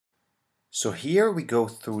So here we go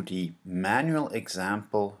through the manual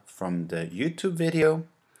example from the YouTube video,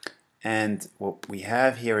 and what we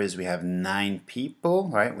have here is we have 9 people,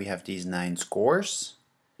 right? We have these 9 scores,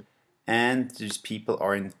 and these people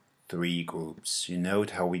are in 3 groups. You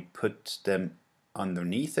note how we put them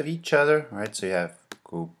underneath of each other, right? So you have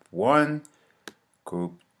group 1,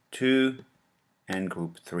 group 2, and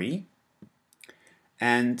group 3.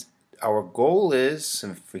 And our goal is,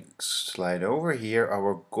 if we slide over here,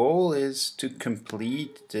 our goal is to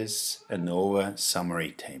complete this ANOVA summary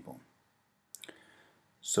table.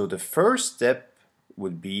 So the first step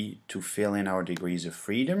would be to fill in our degrees of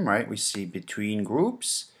freedom, right? We see between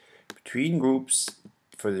groups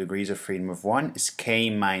for the degrees of freedom of 1 is k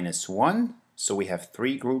minus 1. So we have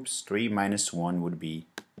 3 groups, 3 minus 1 would be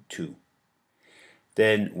 2.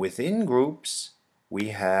 Then within groups we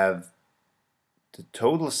have the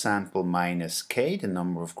total sample minus k, the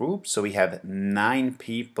number of groups. So we have 9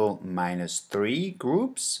 people minus 3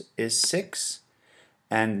 groups is 6.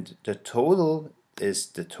 And the total is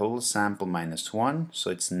the total sample minus 1.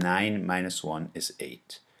 So it's 9 minus 1 is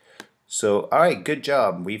 8. So, alright, good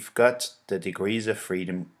job. We've got the degrees of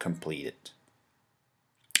freedom completed.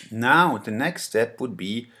 Now, the next step would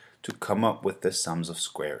be to come up with the sums of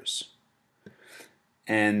squares.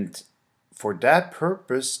 And for that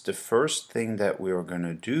purpose, the first thing that we're going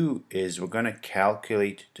to do is we're going to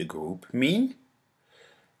calculate the group mean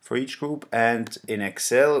for each group. And in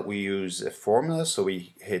Excel, we use a formula. So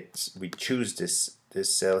we choose this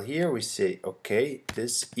cell here. We say, okay,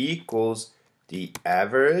 this equals the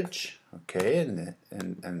average. Okay,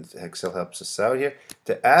 and Excel helps us out here.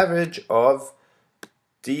 The average of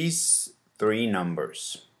these 3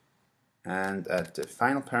 numbers. And at the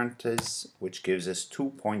final parenthesis, which gives us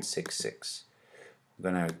 2.66.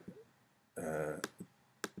 We're going to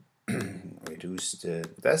reduce the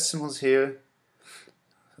decimals here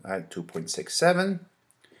at 2.67.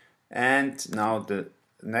 And now the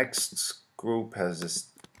next group has this,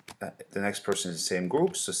 the next person is the same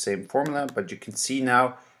group, so same formula, but you can see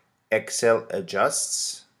now Excel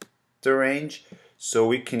adjusts the range, so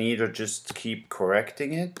we can either just keep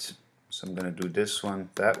correcting it. So I'm going to do this one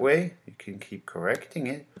that way. You can keep correcting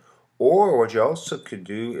it. Or what you also could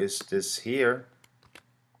do is this here.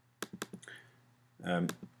 Right,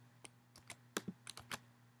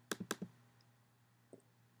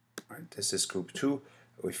 this is group 2.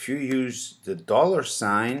 If you use the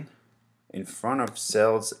 $ in front of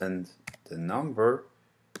cells and the number,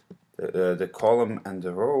 the column and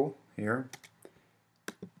the row here,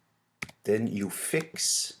 then you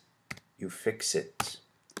fix it.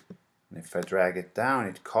 And if I drag it down,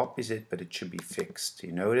 it copies it, but it should be fixed.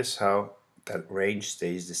 You notice how that range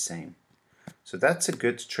stays the same. So that's a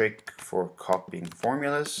good trick for copying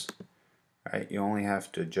formulas. Right? You only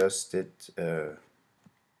have to adjust it.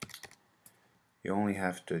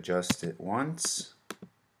 Once.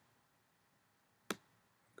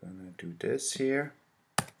 I'm gonna do this here.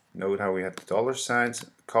 Note how we have the $,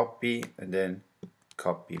 copy, and then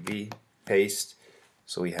copy V, paste.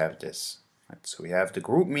 So we have this. Right, so we have the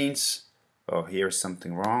group means. Oh, here's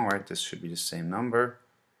something wrong, right? This should be the same number.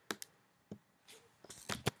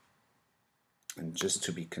 And just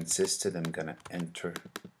to be consistent, I'm gonna enter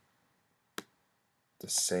the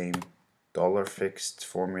same $ fixed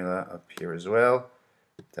formula up here as well.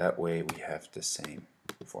 That way we have the same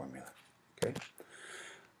formula. Okay,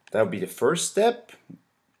 that would be the first step.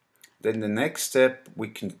 Then the next step, we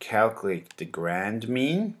can calculate the grand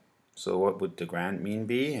mean. So what would the grand mean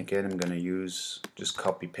be? Again, I'm going to just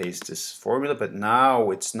copy paste this formula, but now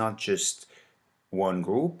it's not just one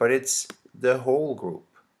group, but it's the whole group.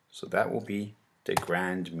 So that will be the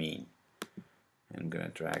grand mean. I'm going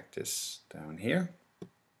to drag this down here.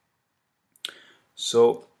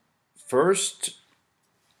 So first,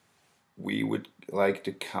 we would like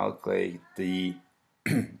to calculate the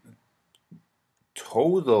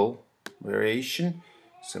total variation.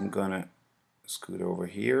 So I'm going to scoot over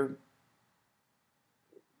here.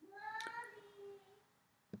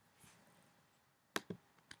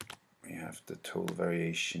 We have the total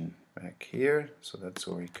variation back here, so that's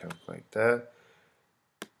where we calculate that.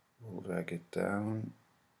 We'll drag it down.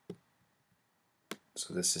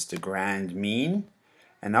 So this is the grand mean.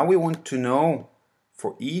 And now we want to know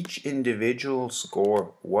for each individual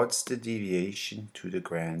score, what's the deviation to the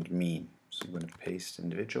grand mean. So I'm going to paste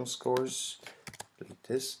individual scores, delete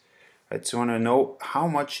this. Right, so I want to know how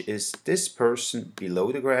much is this person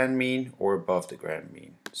below the grand mean or above the grand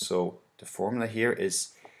mean. So the formula here is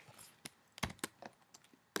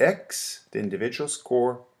x, the individual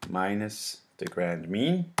score, minus the grand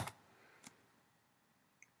mean.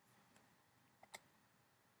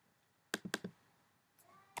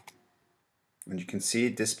 And you can see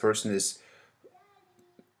this person is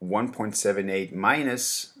 1.78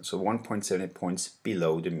 minus, so 1.78 points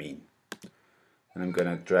below the mean. And I'm going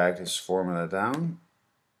to drag this formula down.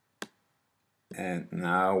 And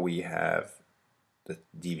now we have the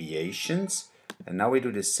deviations. And now we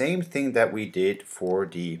do the same thing that we did for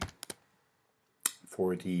the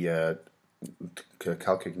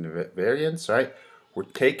calculating the variance, right? We're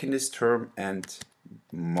taking this term and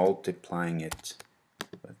multiplying it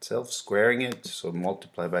by itself, squaring it, so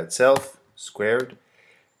multiply by itself, squared,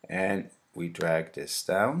 and we drag this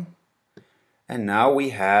down. And now we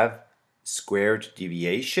have squared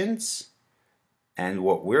deviations, and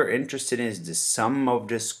what we're interested in is the sum of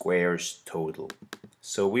the squares total.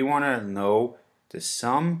 So we want to know the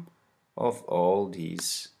sum of all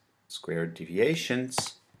these squared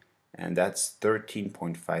deviations, and that's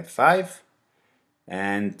 13.55.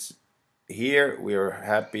 And here we are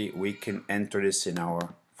happy we can enter this in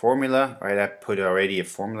our formula, right? I put already a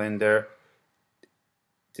formula in there.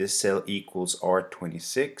 This cell equals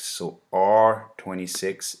R26, so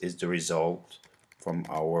R26 is the result from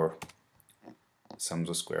our sums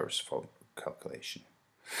of squares calculation.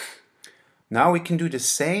 Now we can do the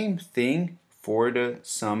same thing for the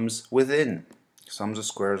sums within, sums of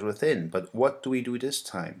squares within. But what do we do this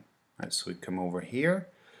time? Right, so we come over here.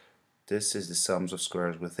 This is the sums of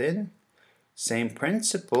squares within. Same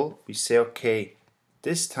principle. We say, okay,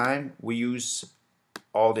 this time we use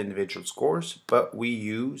all the individual scores, but we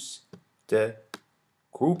use the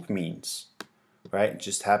group means. Right? It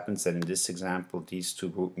just happens that in this example, these two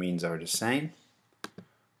group means are the same.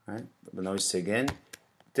 Right? But notice again,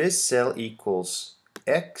 this cell equals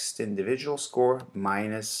x, the individual score,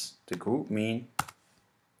 minus the group mean,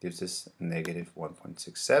 gives us negative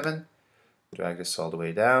 1.67. Drag this all the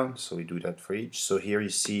way down, so we do that for each. So here you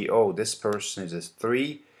see, oh, this person is a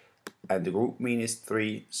 3, and the group mean is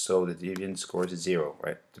 3, so the deviant score is 0,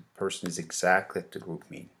 right? The person is exactly at the group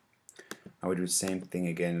mean. Now we do the same thing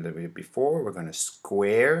again that we did before. We're going to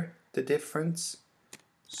square the difference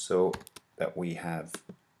so that we have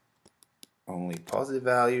only positive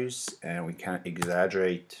values, and we can't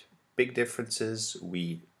exaggerate big differences.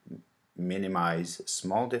 We minimize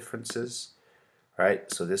small differences.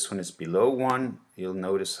 Right, so this one is below 1. You'll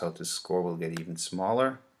notice how the score will get even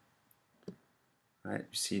smaller. Right,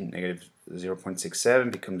 you see negative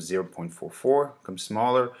 0.67 becomes 0.44, becomes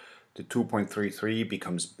smaller. The 2.33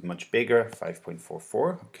 becomes much bigger,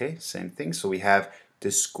 5.44. Okay, same thing. So we have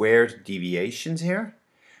the squared deviations here.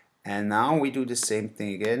 And now we do the same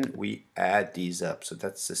thing again. We add these up. So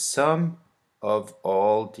that's the sum of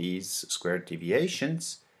all these squared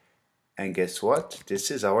deviations. And guess what?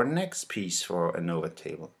 This is our next piece for our ANOVA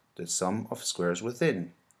table, the sum of squares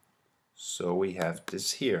within. So we have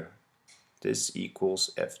this here. This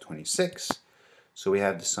equals F26. So we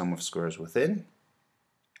have the sum of squares within.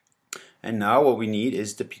 And now what we need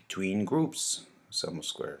is the between groups sum of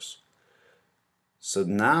squares. So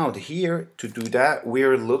now here, to do that,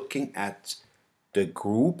 we're looking at the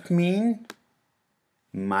group mean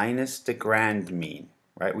minus the grand mean,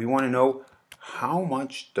 right? We want to know how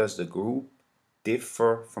much does the group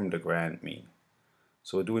differ from the grand mean.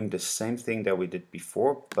 So we're doing the same thing that we did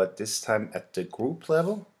before, but this time at the group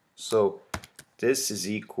level. So this is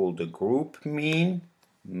equal to group mean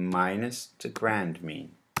minus the grand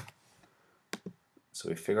mean. So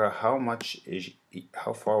we figure out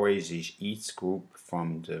how far away is each group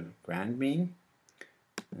from the grand mean,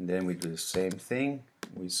 and then we do the same thing.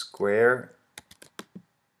 We square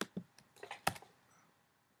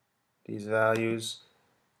these values.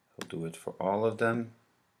 We'll do it for all of them,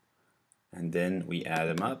 and then we add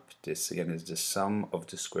them up. This again is the sum of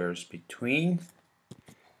the squares between,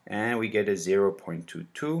 and we get a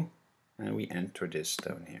 0.22, and we enter this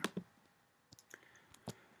down here.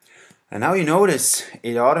 And now you notice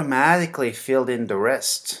it automatically filled in the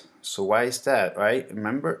rest. So why is that, right?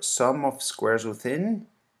 Remember, sum of squares within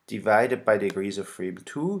divided by degrees of freedom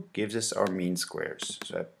 2 gives us our mean squares.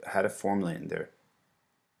 So I had a formula in there.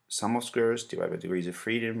 Sum of squares divided by degrees of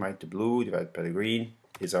freedom, right? The blue divided by the green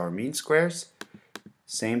is our mean squares.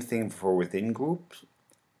 Same thing for within group.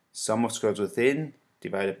 Sum of squares within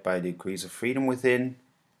divided by degrees of freedom within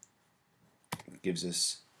gives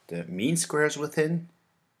us the mean squares within.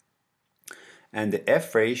 And the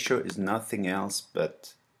F ratio is nothing else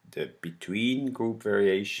but the between group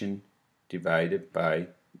variation divided by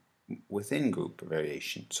within group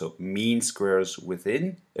variation. So mean squares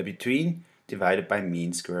within, between divided by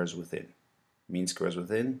mean squares within. Mean squares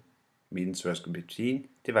within, mean squares between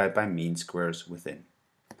divided by mean squares within.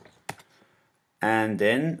 And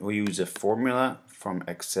then we use a formula from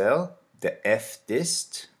Excel, the F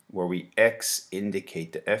dist, where we X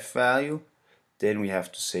indicate the F value, then we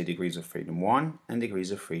have to say degrees of freedom 1 and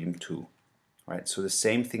degrees of freedom 2. Right? So the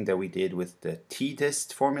same thing that we did with the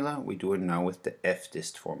t-dist formula, we do it now with the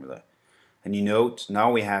f-dist formula. And you note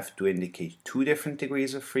now we have to indicate 2 different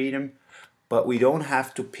degrees of freedom, but we don't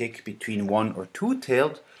have to pick between 1 or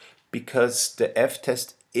 2-tailed because the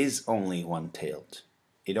f-test is only 1-tailed.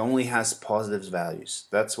 It only has positive values.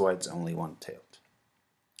 That's why it's only 1-tailed.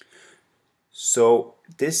 So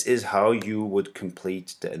this is how you would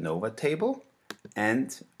complete the ANOVA table.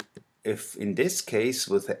 And if in this case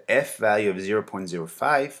with the f value of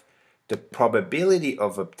 0.05, the probability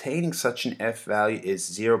of obtaining such an f value is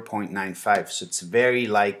 0.95. So it's very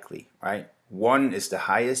likely, right? 1 is the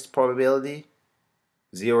highest probability,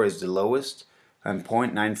 0 is the lowest, and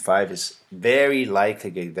 0.95 is very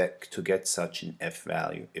likely to get such an f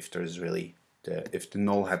value if there's really if the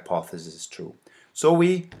null hypothesis is true. So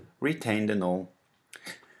we retain the null.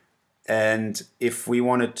 And if we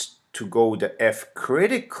wanted to go the f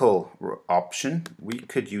critical option, we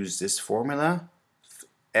could use this formula,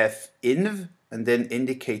 f inv, and then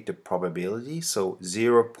indicate the probability, so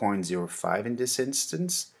 0.05 in this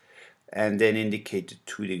instance, and then indicate the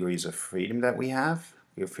 2 degrees of freedom that we have,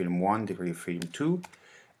 degree of freedom 1, degree of freedom 2,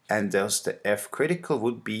 and thus the f critical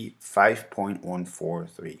would be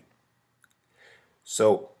 5.143.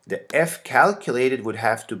 So the f calculated would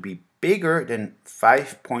have to be bigger than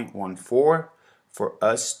 5.14 for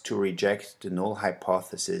us to reject the null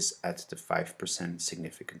hypothesis at the 5%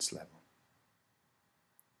 significance level.